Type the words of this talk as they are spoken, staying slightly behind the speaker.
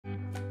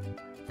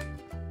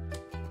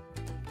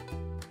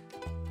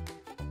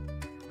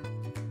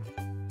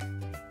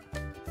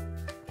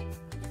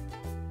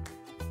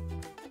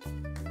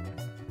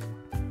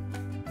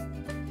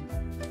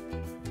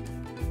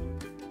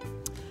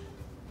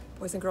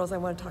Boys and girls, I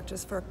want to talk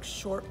just for a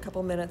short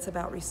couple minutes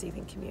about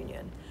receiving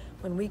communion.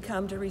 When we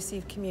come to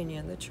receive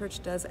communion, the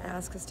church does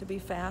ask us to be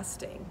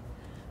fasting.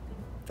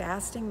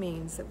 Fasting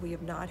means that we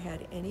have not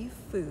had any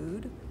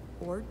food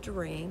or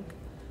drink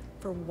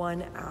for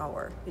 1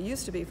 hour. It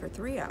used to be for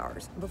 3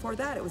 hours. Before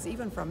that, it was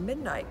even from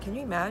midnight. Can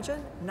you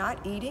imagine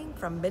not eating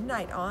from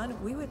midnight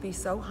on? We would be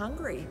so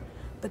hungry.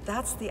 But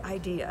that's the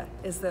idea,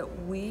 is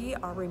that we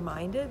are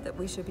reminded that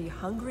we should be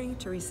hungry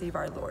to receive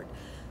our Lord.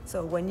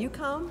 So when you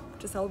come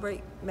to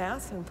celebrate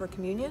Mass and for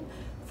communion,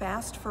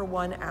 fast for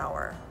 1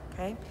 hour,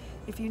 okay?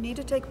 If you need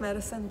to take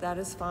medicine, that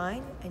is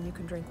fine, and you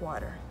can drink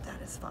water.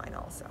 That is fine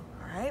also,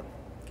 all right?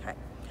 Okay.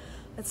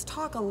 Let's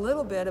talk a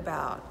little bit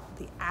about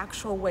the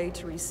actual way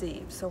to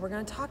receive. So we're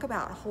going to talk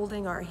about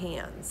holding our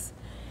hands.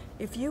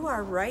 If you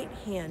are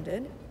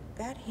right-handed,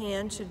 that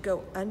hand should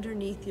go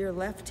underneath your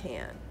left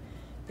hand.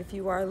 If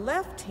you are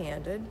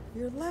left-handed,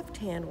 your left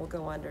hand will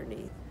go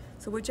underneath.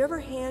 So whichever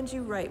hand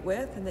you write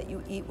with and that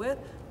you eat with,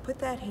 put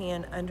that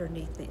hand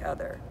underneath the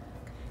other.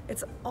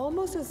 It's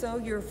almost as though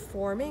you're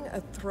forming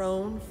a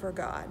throne for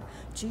God.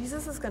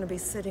 Jesus is going to be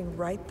sitting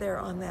right there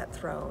on that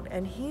throne,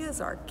 and he is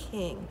our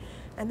king.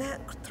 And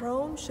that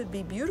throne should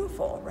be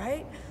beautiful,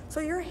 right? So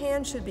your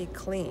hand should be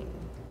clean.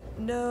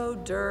 No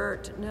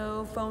dirt,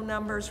 no phone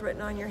numbers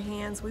written on your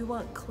hands. We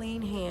want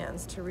clean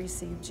hands to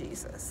receive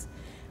Jesus.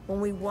 When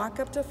we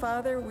walk up to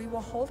Father, we will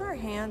hold our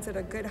hands at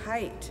a good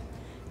height,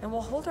 and we'll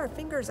hold our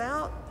fingers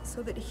out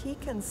so that he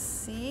can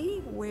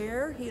see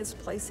where he is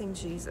placing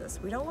Jesus.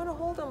 We don't want to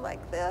hold him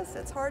like this.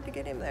 It's hard to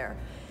get him there.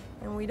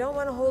 And we don't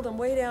want to hold him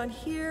way down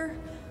here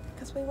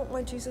because we won't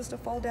want Jesus to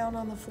fall down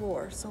on the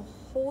floor. So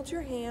hold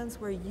your hands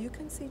where you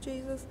can see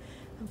Jesus,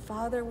 and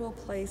Father will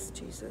place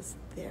Jesus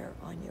there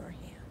on your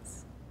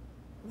hands.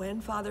 When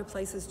Father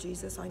places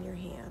Jesus on your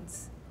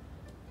hands,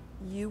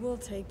 you will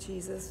take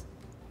Jesus,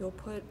 you'll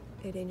put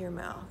it in your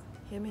mouth,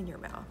 him in your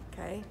mouth,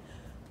 okay?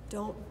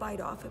 Don't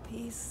bite off a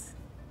piece.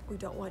 We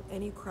don't want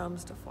any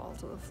crumbs to fall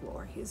to the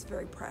floor. He is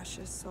very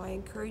precious, so I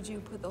encourage you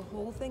to put the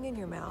whole thing in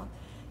your mouth.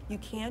 You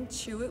can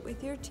chew it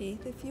with your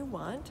teeth if you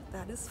want,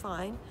 that is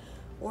fine.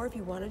 Or if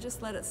you want to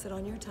just let it sit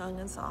on your tongue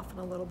and soften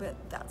a little bit,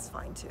 that's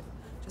fine too.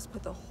 Just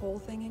put the whole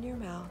thing in your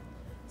mouth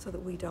so that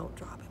we don't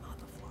drop him on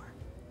the floor.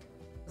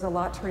 There's a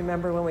lot to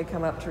remember when we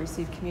come up to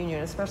receive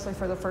communion, especially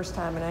for the first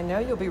time, and I know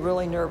you'll be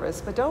really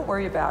nervous, but don't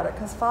worry about it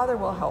because Father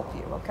will help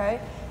you, okay?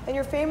 And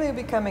your family will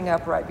be coming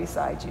up right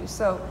beside you.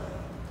 So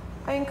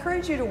I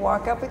encourage you to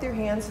walk up with your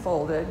hands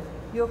folded.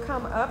 You'll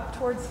come up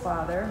towards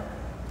Father.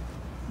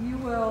 You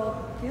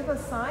will give a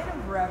sign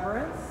of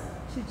reverence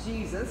to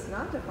Jesus,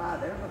 not to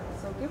Father,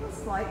 but so give a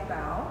slight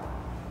bow.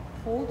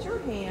 Hold your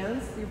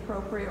hands the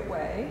appropriate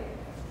way.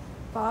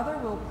 Father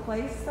will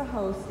place the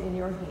host in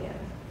your hand.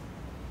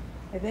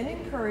 I then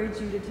encourage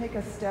you to take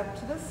a step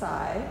to the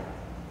side.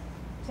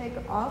 Take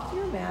off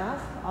your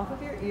mask, off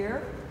of your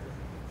ear,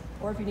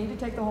 or if you need to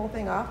take the whole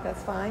thing off,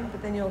 that's fine,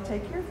 but then you'll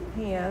take your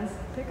hands,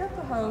 pick up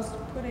the host,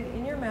 put it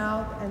in your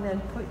mouth, and then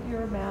put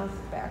your mask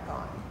back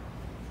on.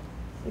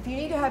 If you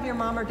need to have your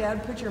mom or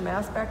dad put your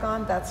mask back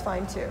on, that's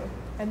fine too.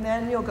 And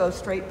then you'll go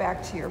straight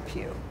back to your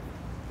pew.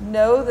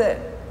 Know that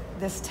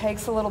this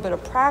takes a little bit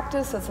of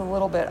practice, it's a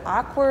little bit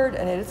awkward,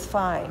 and it is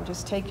fine.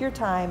 Just take your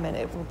time and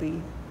it will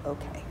be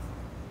okay.